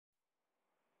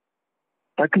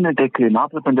டக்குன்னு டெக்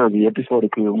 45வது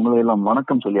எபிசோடுக்கு உங்களை எல்லாம்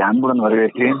வணக்கம் சொல்லி அன்புடன்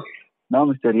வரவேற்கிறேன். நான்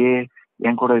மிஸ்டர் ஏ,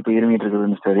 என் கூட இப்ப இருமிட்டு இருக்குது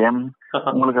மிஸ்டர் எம்.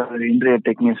 உங்களுக்கு இன்றைய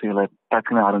டெக் நியூஸ்களை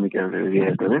டக்குன்னு ஆரம்பிக்கிறது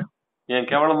இருக்குது. என்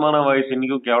கேவலமான வாய்ஸ்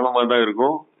இன்னைக்கும் கேவலமா தான்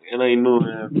இருக்கும், ஏன்னா இன்னும்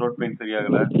த்ரோட் பெயின்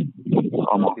சரியாகல.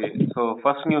 ஆமா. ஸோ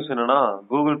ஃபர்ஸ்ட் நியூஸ் என்னன்னா,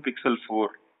 கூகுள் பிக்சல் 4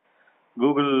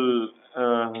 கூகுள்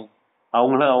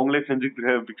அவங்களே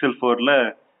செஞ்சுக்கிற பிக்சல் 4ல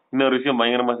இன்னொரு விஷயம்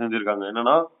பயங்கரமா செஞ்சிருக்காங்க.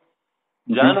 என்னன்னா,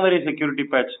 ஜனவரி செக்யூரிட்டி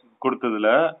பேட்ச் கொடுத்ததுல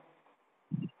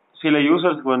சில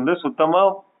யூசர்ஸ்க்கு வந்து சுத்தமா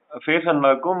ஃபேஸ்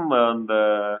அன்லாக்கும் அந்த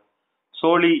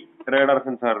சோலி ரேடார்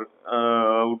சென்சார்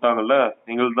விட்டாங்கல்ல,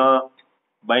 எங்களுக்கு தான்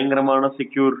பயங்கரமான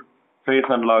செக்யூர்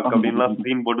ஃபேஸ் அன்லாக் அப்படின்லாம்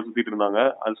ஸ்கிரீன் போட்டு சுத்திட்டு இருந்தாங்க.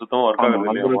 அது சுத்தமா ஒர்க் ஆகுது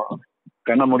இல்லையா?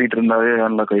 கண்ண மூடிட்டு இருந்தாவே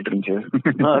அன்லாக் ஆயிட்டு இருந்துச்சு.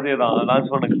 அதேதான்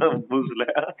லான்ச் பண்ண புதுசுல.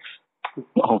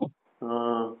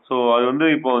 ஸோ அது வந்து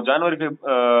இப்போ ஜனவரி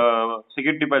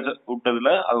செக்யூரிட்டி பேட்ச்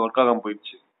விட்டதுல அது ஒர்க் ஆகாம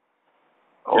போயிடுச்சு.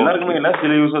 எல்லாருக்குமே இல்ல,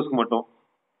 சில யூசர்ஸ்க்கு மட்டும்.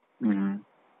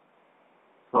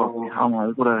 ஆமா,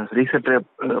 அது கூட ரீசெட்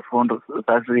போன்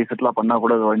பேட்ச் ரீசெட்லாம் பண்ணா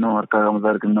கூட இன்னும் ஒர்க் ஆகாம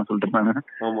தான் இருக்குன்னு சொல்லிட்டு இருந்தாங்க.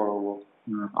 ஆமா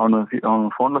ஆமா, அவங்க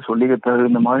போன்ல சொல்லி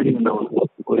இந்த மாதிரி இந்த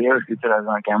ஒரே ஃபீச்சர்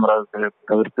அதுதான், கேமரா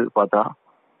தவிர்த்து பார்த்தா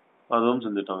அதுவும்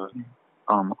செஞ்சுட்டாங்க.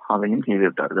 ஆமா, அதையும் செய்து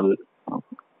விட்டார்கள்.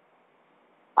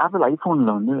 ஆப்பிள்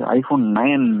ஐபோன்ல வந்து ஐபோன்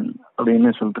 9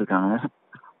 அப்படின்னு சொல்லிட்டு இருக்காங்க.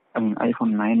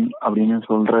 ஐபோன் 9 அப்படின்னு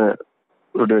சொல்ற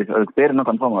ஒரு டிவைஸ், அதுக்கு பேர் இன்னும்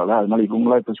கன்ஃபார்ம் ஆகல. அதனால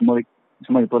இவங்களா இப்போ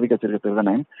சும்மா இப்போதைக்கு வச்சிருக்க பேர் தான்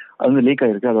 9. அது வந்து லீக்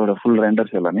ஆயிருக்கு, அதோட ஃபுல்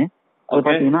ரெண்டர்ஸ் எல்லாமே. அது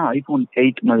பாத்தீங்கன்னா ஐபோன்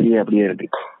 8 மாதிரியே அப்படியே இருக்கு.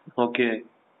 ஓகே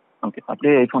ஓகே,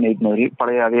 அப்படியே ஐபோன் 8 மாதிரி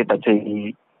பழைய அதே டச் ஐடி,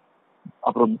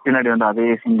 அப்புறம் பின்னாடி வந்து அதே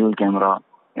சிங்கிள் கேமரா,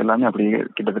 எல்லாமே அப்படியே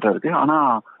கிட்டத்தட்ட இருக்கு. ஆனா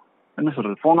என்ன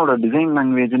சொல்றது, போனோட டிசைன்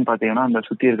லாங்குவேஜ்னு பாத்தீங்கன்னா இந்த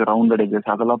சுத்தி இருக்க ரவுண்டட்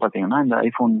எட்ஜஸ் அதெல்லாம் பாத்தீங்கன்னா இந்த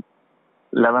ஐபோன்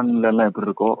 11ல எல்லாம் எப்படி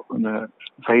இருக்கோ, இந்த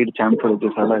சைடு சாம்பர்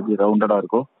எட்ஜஸ் எல்லாம் எப்படி ரவுண்டடா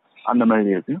இருக்கோ அந்த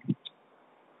மாதிரி இருக்கு.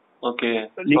 ஓகே,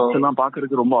 லீக்ஸ் எல்லாம்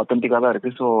பாக்குறதுக்கு ரொம்ப ஆத்தென்டிக்கா தான்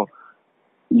இருக்கு. ஸோ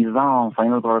இதுதான்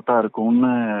ஃபைனல் ப்ராடக்டா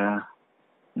இருக்கும்னு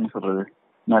என்ன சொல்றது,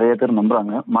 நிறைய பேர்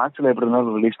நம்புறாங்க. மார்ச்ல எப்படி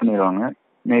இருந்தாலும் ரிலீஸ் பண்ணிடுவாங்க.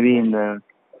 மேபி இந்த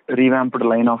ரீவேம்ப்டு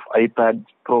லைன் ஆஃப் ஐபேட்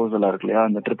ப்ரோஸ் எல்லாம் இருக்கு இல்லையா,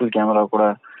 இந்த ட்ரிபிள் கேமரா கூட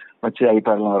வச்சு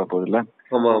ஐபேட்லாம் வரப்போகுது இல்லை,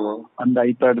 அந்த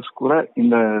ஐபேட்ஸ் கூட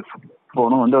இந்த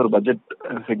போனும் வந்து ஒரு பட்ஜெட்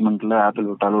செக்மெண்ட்ல ஆப்பிள்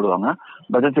விட்டாலும் விடுவாங்க.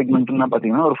 பட்ஜெட் செக்மெண்ட்னா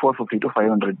பாத்தீங்கன்னா ஒரு $450 to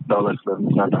 $500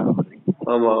 இருந்து ஸ்டார்ட் ஆகும் மாதிரி.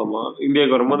 ஆமா ஆமா,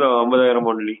 இந்தியாவுக்கு வரும்போது 50,000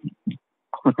 ஒன்லி.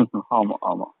 ஆமா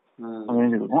ஆமா,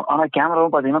 இருக்கும். ஆனா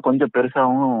கேமராவும் பாத்தீங்கன்னா கொஞ்சம்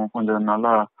பெருசாவும், கொஞ்சம்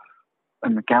நல்லா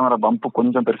இந்த கேமரா பம்ப்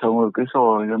கொஞ்சம் பெருசாவும் இருக்கு. ஸோ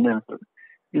இது வந்து எனக்கு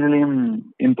இதுலயும்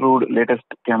இம்ப்ரூவ்ட்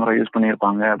லேட்டஸ்ட் கேமரா யூஸ்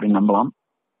பண்ணியிருப்பாங்க அப்படின்னு நம்பலாம்.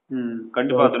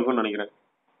 கண்டிப்பா இருக்கும்னு நினைக்கிறேன்.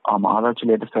 ஆமா, அதாச்சும்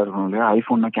லேட்டஸ்டா இருக்கும் இல்லையா,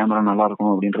 ஐபோன்னா கேமரா நல்லா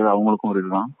இருக்கும் அப்படின்றது அவங்களுக்கும் ஒரு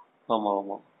இதுதான். ஆமா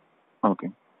ஆமா. ஓகே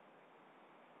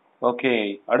ஓகே,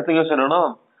 அடுத்த நியூஸ் என்னன்னா,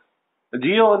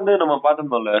 ஜியோ வந்து நம்ம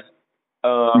பார்த்திருந்தோம்ல,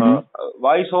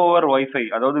 வாய்ஸ் ஓவர் வைஃபை,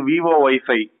 அதாவது விவோ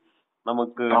வைஃபை,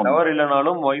 நமக்கு டவர்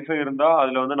இல்லைனாலும் வைஃபை இருந்தா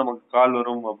அதுல வந்து நமக்கு கால்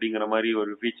வரும் அப்படிங்கிற மாதிரி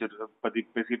ஒரு ஃபீச்சர் பத்தி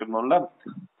பேசிட்டு இருந்தோம்ல.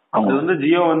 அது வந்து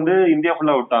ஜியோ வந்து இந்தியா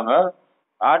ஃபுல்லா விட்டாங்க,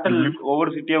 ஏர்டெல்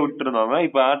ஒவ்வொரு சிட்டியா விட்டு இருந்தாங்க.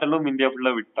 இப்ப ஏர்டெல்லும் இந்தியா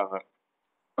ஃபுல்லா விட்டாங்க.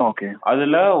 ஓகே,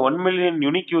 அதுல 1 மில்லியன்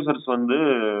யூனிக் யூசர்ஸ் வந்து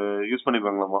யூஸ்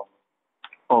பண்ணிருக்காங்களாமா.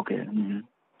 ஓகே,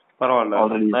 பரவாயில்ல,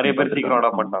 நிறைய பேர் சீக்கிரம்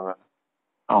ஆர்டர் பண்ணிட்டாங்க.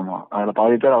 ஆமா, அதுல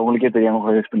பாதி பேர் அவங்களுக்கே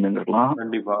தெரியாம யூஸ் பண்ணிருக்கலாம்.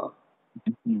 கண்டிப்பா.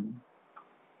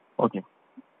 ஓகே,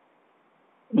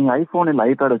 நீங்க ஐபோன் இல்ல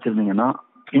ஐபேட் வச்சிருந்தீங்கன்னா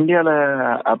இந்தியால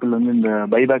ஆப்பிள் வந்து இந்த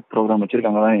பைபேக் ப்ரோக்ராம்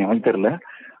வச்சிருக்காங்க தான், எனக்கு தெரியல.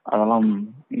 அதெல்லாம்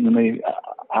இந்த மாதிரி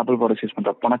ஆப்பிள் ப்ராடக்ட் யூஸ்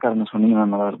பண்ற பணக்காரங்க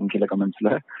சொன்னீங்கன்னா நல்லா இருக்கும் கீழே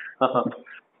கமெண்ட்ஸ்ல.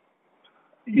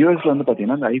 யூஎஸ்ல வந்து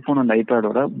பாத்தீங்கன்னா இந்த ஐபோன் அண்ட்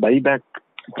ஐபேடோட பைபேக்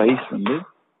பிரைஸ் வந்து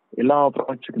எல்லா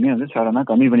ப்ராடக்ட்ஸுக்குமே வந்து சடனா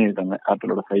கம்மி பண்ணியிருக்காங்க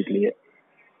ஆப்பிளோட சைட்லயே.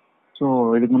 ஸோ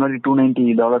இதுக்கு முன்னாடி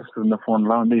 $290 இருந்த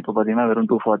ஃபோன்லாம் வந்து இப்போ பார்த்தீங்கன்னா வெறும்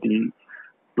 $240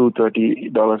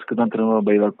 $230 தான் திரும்ப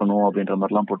பைபேக் பண்ணுவோம் அப்படின்ற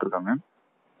மாதிரிலாம் போட்டிருக்காங்க.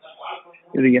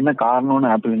 இதுக்கு என்ன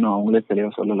காரணம்னு ஆப்பிள் இன்னும் அவங்களே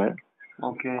தெளிவாக சொல்லலை.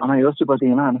 ஆனால் யோசிச்சு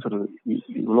பார்த்தீங்கன்னா என்ன சொல்றது,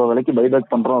 இவ்வளோ விலைக்கு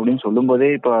பைபேக் பண்ணுறோம் அப்படின்னு சொல்லும் போதே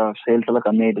இப்போ சேல்ஸ் எல்லாம்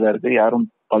கம்மியாயிட்டு தான் இருக்கு. யாரும்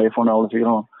பழைய ஃபோன் அவ்வளோ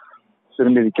சீக்கிரம்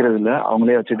திரும்பி விற்கிறது இல்லை.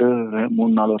 அவங்களே வச்சுட்டு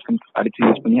 3-4 வருஷம் அடிச்சு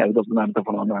யூஸ் பண்ணி அதுக்கப்புறம் தான் அடுத்த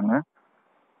ஃபோன் வாங்குறாங்க.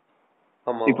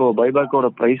 இப்போ பைபேக்கோட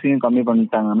ப்ரைஸையும் கம்மி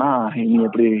பண்ணிட்டாங்கன்னா இனி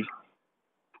எப்படி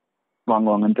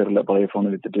வாங்குவாங்கன்னு தெரியல. பழைய போன்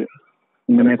வித்துட்டு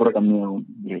இன்னுமே கூட கம்மியாகும்.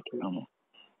 ஆமா.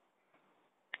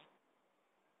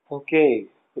 ஓகே,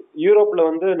 யூரோப்ல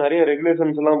வந்து நிறைய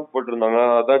ரெகுலேஷன்ஸ் எல்லாம் போட்டிருந்தாங்க.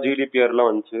 அதான் ஜிடிபிஆர் எல்லாம்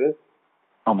வந்துச்சு.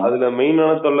 அதுல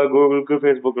மெயினான தொல்லை கூகுளுக்கு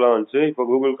ஃபேஸ்புக்லாம் வந்துச்சு. இப்போ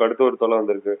கூகுளுக்கு அடுத்த ஒரு தொல்லை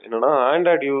வந்திருக்கு. என்னன்னா,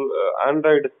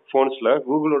 ஆண்ட்ராய்டு போன்ஸ்ல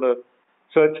கூகுளோட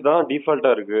சர்ச் தான்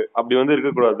டிஃபால்ட்டா இருக்கு. அப்படி வந்து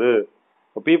இருக்கக்கூடாது,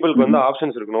 பீப்புளுக்கு வந்து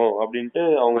ஆப்ஷன்ஸ் இருக்கணும் அப்படின்ட்டு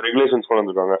அவங்க ரெகுலேஷன்ஸ் கொண்டு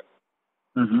வந்திருக்காங்க.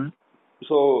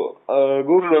 ஸோ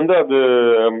கூகுள் வந்து அது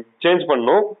சேஞ்ச்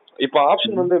பண்ணும். இப்போ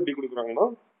ஆப்ஷன் வந்து எப்படி கொடுக்குறாங்கன்னா,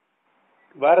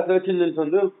 வேற சர்ச் இன்ஜின்ஸ்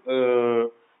வந்து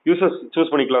யூசர்ஸ்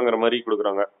சூஸ் பண்ணிக்கலாங்கிற மாதிரி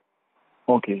கொடுக்குறாங்க.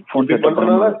 ஓகே. ஃபோன் இப்படி செட்டப்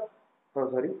பண்றதுனால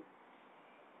பண்ணும்போது சாரி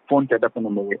ஃபோன் செட்டப்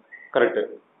பண்ணும்போது. கரெக்ட்.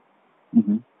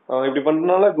 ம்ஹும். இப்படி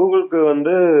பண்றதுனால கூகுளுக்கு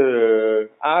வந்து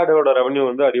ஆடோட ரெவன்யூ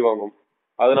வந்து அடி வாங்கும்.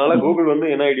 அதனால ம்ஹும். கூகுள் வந்து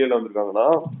என்ன ஐடியால வந்திருக்காங்கன்னா,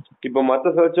 இப்போ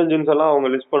மற்ற சர்ச் என்ஜின்ஸ் எல்லாம் அவங்க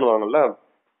லிஸ்ட் பண்ணுவாங்கல்ல,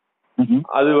 ம்ஹும்.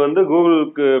 அது வந்து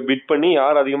கூகுளுக்கு பிட் பண்ணி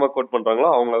யார் அதிகமா கோட் பண்றாங்களோ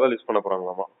அவங்கள தான் லிஸ்ட் பண்ண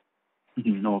போறாங்களாமா.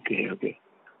 ம்ஹும். Okay okay.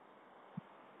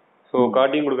 ஸோ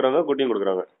காட்டியும் கொடுக்குறாங்க, கூட்டியும்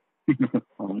கொடுக்குறாங்க.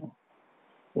 ஆமா.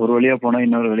 ஒரு வழியா போனா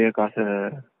இன்னொரு வழியா காசை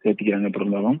சேர்த்திக்கிறாங்க. எப்படி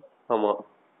இருந்தாலும் ஆமா.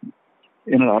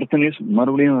 என்னோட அடுத்த நியூஸ்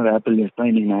மறுபடியும் ஒரு ஆப்பிள் நியூஸ் தான்.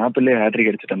 இன்னைக்கு நான் ஆப்பிள்லேயே ஹேட்ரிக்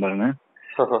அடிச்சிட்டேன் பாருங்க.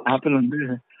 ஆப்பிள் வந்து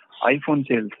ஐபோன்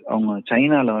சேல்ஸ் அவங்க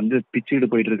சைனால வந்து பிச்சுட்டு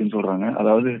போயிட்டு இருக்குன்னு சொல்றாங்க.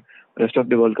 அதாவது rest of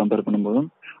the world compare பண்ணும்போதும்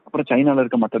அப்புறம் சைனால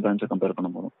இருக்க மற்ற பிராண்ட்ஸை கம்பேர்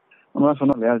பண்ணும்போதும் நம்ம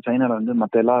சொன்னோம் வேற சைனால வந்து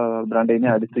மற்ற எல்லா பிராண்டையுமே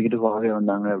அடிச்சுக்கிட்டு ஹுவாவே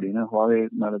வந்தாங்க அப்படின்னு. ஹுவாவே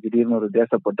மேல திடீர்னு ஒரு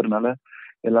தேசப்பட்டுனால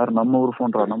எல்லாரும் நம்ம ஊர்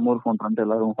ஃபோன்றான்ட்டு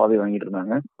எல்லாரும் ஹுவாவே வாங்கிட்டு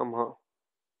இருந்தாங்க. ஆமா.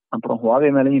 அப்புறம் ஹுவாவே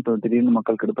மேலேயும் இப்போ திடீர்னு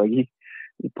மக்கள் கடுப்பாகி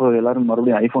இப்போ எல்லாரும்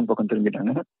மறுபடியும் ஐபோன் பக்கம்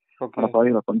திரும்பிட்டாங்க.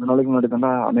 கொஞ்ச நாளைக்கு முன்னாடி தாண்டா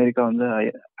அமெரிக்கா வந்து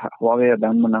ஹுவாவேயை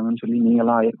பேன் பண்ணாங்கன்னு சொல்லி நீங்க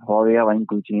எல்லாம் ஹுவாவேயா வாங்கி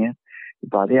குளிச்சீங்க.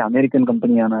 இப்ப அதே அமெரிக்கன்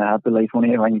கம்பெனியான ஆப்பிள்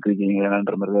ஐபோனையே வாங்கி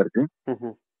குளிக்கிறீங்கன்ற மாதிரி தான் இருக்கு.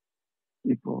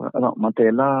 இப்போ அதான் மற்ற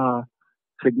எல்லா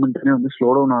செக்மெண்ட்டுமே வந்து ஸ்லோ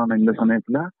டவுன் ஆன இந்த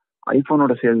சமயத்துல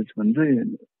ஐபோனோட சேல்ஸ் வந்து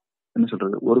என்ன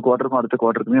சொல்றது, ஒரு குவார்டருக்கும் அடுத்த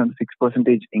குவார்டருக்குமே வந்து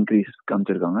 6% இன்க்ரீஸ்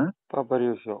காமிச்சிருக்காங்க. பெரிய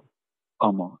விஷயம்.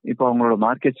 ஆமா. இப்போ அவங்களோட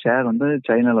மார்க்கெட் ஷேர் வந்து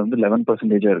சைனால வந்து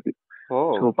 11% இருக்கு.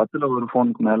 ஸோ 10ல ஒரு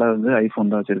ஃபோனுக்கு மேல வந்து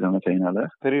ஐபோன் தான் வச்சிருக்காங்க சைனால.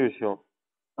 பெரிய விஷயம்.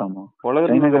 ஆமா.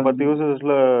 உலகத்துல 10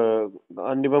 யூசர்ஸ்ல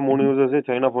கண்டிப்பா 3 யூசர்ஸே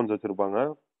சைனா போன்ஸ் வச்சிருப்பாங்க.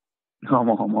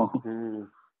 ஆமா ஆமா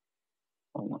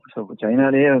ஆமா. ஸோ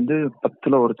சைனாலேயே வந்து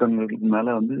 10ல ஒருத்தவங்களுக்கு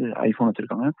மேல வந்து ஐபோன்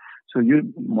வச்சிருக்காங்க. ஸோ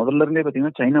முதல்ல இருந்தே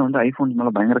பாத்தீங்கன்னா சைனா வந்து ஐபோன்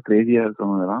மேல பயங்கர கிரேசியா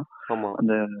இருக்கவங்க தான்.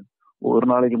 அந்த ஒரு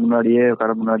நாளைக்கு முன்னாடியே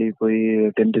கடை முன்னாடி போய்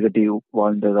டென்ட் கட்டி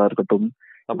வாழ்ந்ததா இருக்கட்டும்,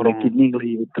 அப்புறம் கிட்னிகளை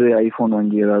விற்று ஐபோன்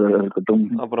வாங்கியதாக இருக்கட்டும்,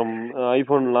 அப்புறம்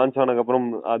ஐபோன் லான்ச் ஆனதுக்கு அப்புறம்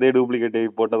அதே டூப்ளிகேட்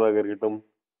போட்டதாக இருக்கட்டும்.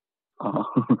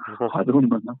 அதுவும்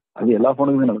அது எல்லா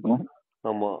போனுக்குமே நடக்கும்.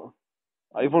 ஆமா.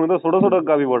 ஐபோனுக்கு தான் சுட சுட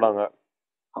காப்பி போட்டாங்க.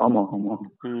 ஆமா ஆமா.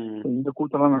 இந்த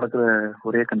கூட்டம்லாம் நடக்கிற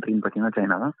ஒரே கண்ட்ரின்னு பாத்தீங்கன்னா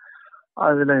சைனா தான்.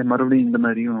 அதுல மறுபடியும் இந்த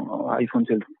மாதிரியும் ஐபோன்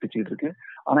சேல்ஸ் பிச்சுக்கிட்டு இருக்கு.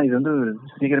 ஆனா இது வந்து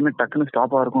சீக்கிரமே டக்குன்னு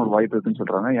ஸ்டாப் ஆகிறதுக்கும் ஒரு வாய்ப்பு இருக்குன்னு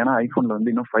சொல்றாங்க. ஏன்னா ஐபோன்ல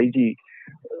வந்து இன்னும் 5G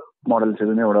மாடல்ஸ்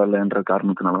எதுவுமே விடலன்ற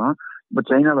காரணத்தினாலதான். இப்போ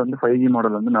சைனால வந்து 5G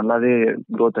மாடல் வந்து நல்லாவே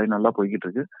க்ரோத் ஆகி நல்லா போய்கிட்டு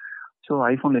இருக்கு. ஸோ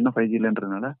ஐபோன்ல இன்னும் 5G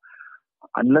இல்லைன்றதுனால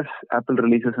unless apple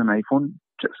releases an iPhone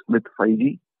with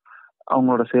 5G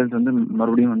அவங்களோட சேல்ஸ் வந்து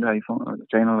மறுபடியும் வந்து ஐபோன்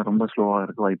சைனால ரொம்ப ஸ்லோவா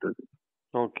இருக்க வாய்ப்பு இருக்கு.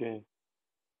 ஓகே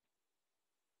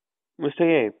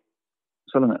மிஸ்டர் ஏ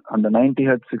சொல்லுங்க. அந்த 90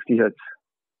 ஹெர்ட்ஸ் 60 ஹெர்ட்ஸ்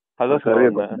அதான் சர்வே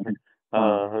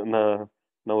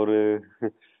நான் ஒரு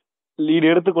லீட்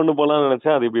எடுத்து கொண்டு போலாம்னு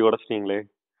நினைச்சேன். அது இப்படி உடைச்சிட்டீங்களே.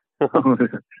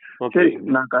 சரி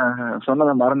நான்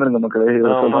சொன்னதை மறந்துருங்க மக்களே.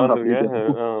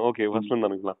 ஓகே ஃபர்ஸ்ட்ல இருந்து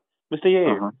ஆரம்பிக்கலாம். மிஸ்டர் ஏ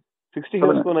 60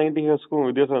 ஹெர்ட்ஸ்க்கும் 90 ஹெர்ட்ஸ்க்கும்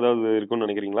வித்தியாசம் ஏதாவது இருக்கும்னு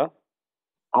நினைக்கிறீங்களா?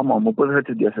 ஆமா 30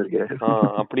 ஹெர்ட்ஸ் வித்தியாசம் இருக்கு.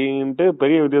 அப்படின்ட்டு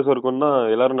பெரிய வித்தியாசம் இருக்கும்னு தான்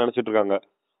எல்லாரும் நினைச்சிட்டு இருக்காங்க.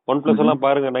 OnePlus எல்லாம்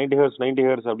பாருங்க 90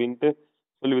 ஹெர்ட்ஸ் அப்படின்ட்டு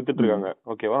சொல்லி வித்துட்டு இருக்காங்க.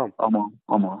 ஓகேவா? ஆமா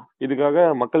ஆமா. இதுக்காக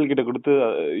மக்கள் கிட்ட கொடுத்து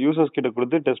யூசர்ஸ் கிட்ட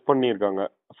கொடுத்து டெஸ்ட் பண்ணிருக்காங்க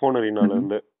போன் அரினால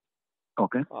இருந்து.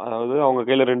 ஓகே. அதாவது அவங்க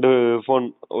கையில 2 போன்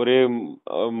ஒரே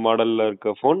மாடல்ல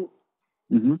இருக்க போன்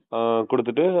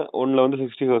கொடுத்துட்டு ஒன்னுல வந்து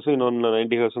 60 ஹெர்ட்ஸும் இன்னொன்னு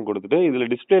 90 ஹெர்ட்ஸும் கொடுத்துட்டு இதுல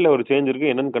டிஸ்பிளேல ஒரு சேஞ்ச்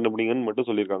இருக்கு என்னன்னு கண்டுபிடிங்கன்னு மட்டும்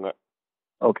சொல்லிருக்காங்க.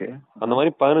 ஓகே. அந்த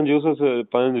மாதிரி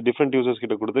 15 டிஃபரெண்ட் யூசர்ஸ்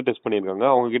கிட்ட கொடுத்து டெஸ்ட் பண்ணிருக்காங்க.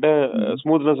 அவங்க கிட்ட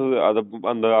ஸ்மூத்னஸ்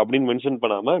அந்த அப்படின்னு மென்ஷன்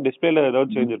பண்ணாம டிஸ்பிளேல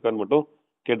ஏதாவது சேஞ்ச் இருக்கான்னு மட்டும்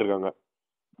கேட்டிருக்காங்க.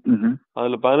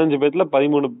 அதுல 15 பேர்ல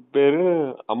 13 பேரு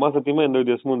அம்மா சத்தியமா எந்த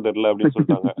வித்தியாசமும் தெரியல அப்படின்னு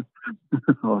சொல்லிட்டாங்க.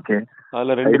 ஓகே.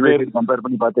 அதுல 2 பேர் கம்பேர்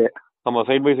பண்ணி பார்த்தேன். ஆமா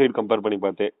சைடு பை சைடு கம்பேர் பண்ணி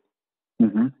பார்த்தேன்.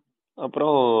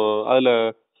 அப்புறம் அதுல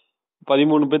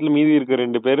 13 பேர்ல மீதி இருக்க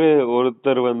 2 பேரு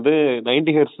ஒருத்தர் வந்து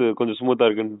 90 ஹெர்ட்ஸ் கொஞ்சம் ஸ்மூத்தா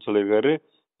இருக்குன்னு சொல்லியிருக்காரு.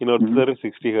 இன்னொருத்தர்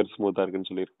 60 ஹெர்ட்ஸ் ஸ்மூத்தா இருக்குன்னு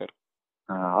சொல்லியிருக்காரு.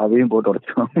 அதையும் போட்டு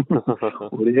உடைச்சோம்.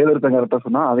 ஒரே ஒருத்தங்க கரெக்டா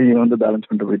சொன்னா அதையும் வந்து பேலன்ஸ்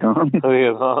பண்ணிட்டு போயிட்டான்.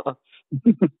 அதேதான்.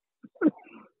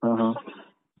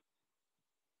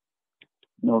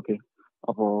 ஓகே.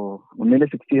 அப்போ உண்மையிலே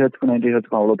 60 ஹெர்ட்ஸ்க்கும் 90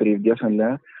 ஹெர்ட்ஸ்க்கும் அவ்வளவு பெரிய வித்தியாசம் இல்ல.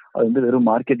 அது வந்து வெறும்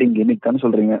மார்க்கெட்டிங் கிமிக் தான்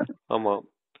சொல்றீங்க. ஆமா.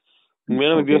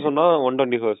 உண்மையான வித்தியாசம்னா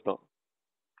 120 ஹெர்ட்ஸ் தான்.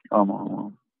 ஆமா ஆமா.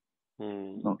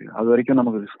 ஓகே. அது வரைக்கும்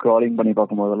நமக்கு ஸ்க்ராலிங் பண்ணி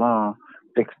பார்க்கும்போதெல்லாம்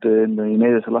டெக்ஸ்ட் இந்த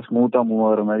இமேஜஸ் எல்லாம் ஸ்மூத்தா மூவ்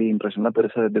ஆகுற மாதிரி இம்ப்ரெஷன்லாம்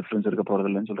பெருசா டிஃபரன்ஸ் இருக்க போறது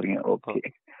இல்லைன்னு சொல்றீங்க. ஓகே.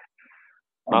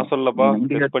 நான் சொல்லப்பா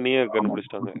டெஸ்ட் பண்ணியே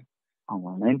கண்டுபிடிச்சிட்டாங்க.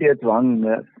 ஆமா 90 ஹெர்ட்ஸ்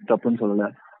வாங்குங்க, தப்புன்னு சொல்லல.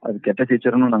 அது கெட்ட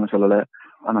ஃபீச்சர்னு நாங்க சொல்லல.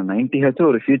 ஆனா 90 ஹெர்ட்ஸ்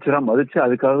ஒரு ஃபீச்சரா மதிச்சு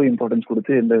அதுக்காக இம்பார்ட்டன்ஸ்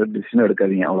கொடுத்து எந்த டிசிஷனும்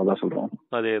எடுக்காதீங்க, அவ்வளவுதான் சொல்றோம்.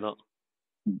 அதேதான்.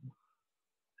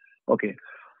 ஓகே.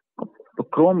 இப்போ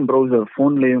குரோம் ப்ரௌசர்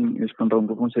ஃபோன்லயும் யூஸ்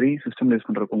பண்றவங்களுக்கும் சரி சிஸ்டம்ல யூஸ்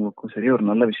பண்றவங்களுக்கும் சரி ஒரு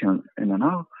நல்ல விஷயம்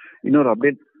என்னன்னா இன்னொரு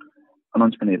அப்டேட்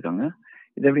அனௌன்ஸ் பண்ணியிருக்காங்க.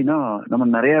 இது எப்படின்னா நம்ம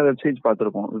நிறைய வெப்சைட்ஸ்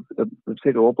பார்த்துருப்போம்.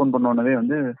 வெப்சைட் ஓப்பன் பண்ணோடனே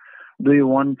வந்து do you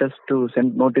want us to send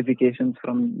notifications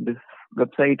from this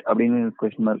website அப்படின்னு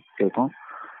கொஸ்டின் மார்க் கேட்கும்.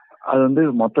 அது வந்து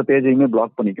மொத்த பேஜையுமே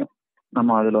பிளாக் பண்ணிக்கும்.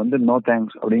 நம்ம அதில் வந்து நோ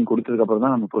தேங்க்ஸ் அப்படின்னு கொடுத்ததுக்கு அப்புறம்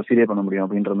தான் நம்ம ப்ரொசீடியே பண்ண முடியும்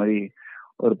அப்படின்ற மாதிரி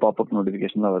ஒரு பாப்அப்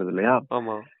நோட்டிஃபிகேஷன்லாம் வருது இல்லையா?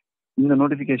 இந்த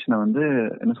நோட்டிஃபிகேஷனை வந்து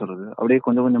என்ன சொல்றது, அப்படியே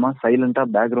கொஞ்சம் கொஞ்சமா சைலண்டா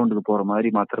பேக்ரவுண்டுக்கு போற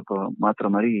மாதிரி மாத்துற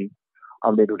மாதிரி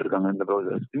அப்டேட் விட்டுருக்காங்க இந்த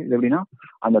ப்ரௌசர்ஸ்க்கு. இது எப்படின்னா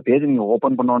அந்த பேஜ் நீங்க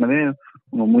ஓப்பன் பண்ணோடனே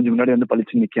உங்க மூஞ்சி முன்னாடி வந்து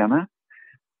பளிச்சு நிக்காம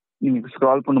நீங்க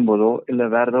ஸ்க்ரால் பண்ணும்போதோ இல்ல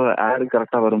வேற ஏதோ ஆடு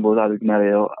கரெக்டா வரும்போதோ அதுக்கு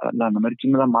மேலேயோ இல்ல அந்த மாதிரி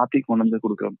சின்னதா மாத்தி கொண்டு வந்து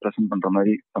கொடுக்க ப்ரெசென்ட் பண்ற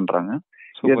மாதிரி பண்றாங்க.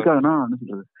 எதுக்காகனா என்ன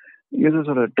சொல்றது,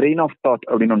 யூசர்ஸோட ட்ரெயின் ஆஃப் தாட்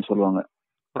அப்படின்னு ஒன்று சொல்லுவாங்க.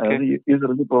 அதாவது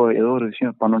யூசர் வந்து இப்போ ஏதோ ஒரு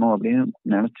விஷயம் பண்ணணும் அப்படின்னு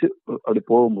நினைச்சு அப்படி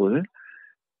போகும்போது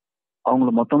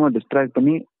அவங்கள மொத்தமா டிஸ்ட்ராக்ட்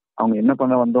பண்ணி அவங்க என்ன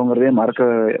பண்ண வந்தோங்கிறதே மறக்க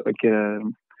வைக்க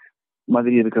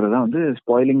மாதிரி இருக்கிறதா வந்து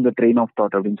spoiling the train of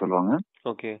thought அப்படின்னு சொல்லுவாங்க.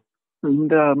 ஓகே.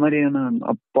 இந்த மாதிரியான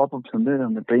பாப்அப்ஸ் வந்து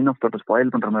அந்த ட்ரெயின் ஆஃப் தாட்டை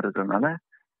ஸ்பாயில் பண்ற மாதிரி இருக்கிறதுனால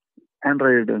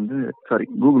ஆண்ட்ராய்டு வந்து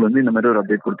கூகுள் வந்து இந்த மாதிரி ஒரு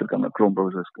அப்டேட் கொடுத்துருக்காங்க க்ரோம்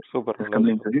ப்ரௌசர்ஸ்க்கு.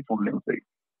 சிஸ்டம்லயும் சரி ஃபோன்லயும் சரி.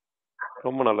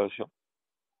 ரொம்ப நல்ல விஷயம்.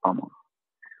 ஆமா.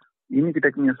 இன்னைக்கு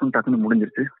டெக் நியூஸும் டக்குன்னு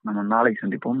முடிஞ்சிருச்சு. நம்ம நாளைக்கு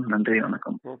சந்திப்போம். நன்றி,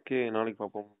 வணக்கம். ஓகே, நாளைக்கு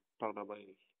பார்ப்போம். டாடா, பை.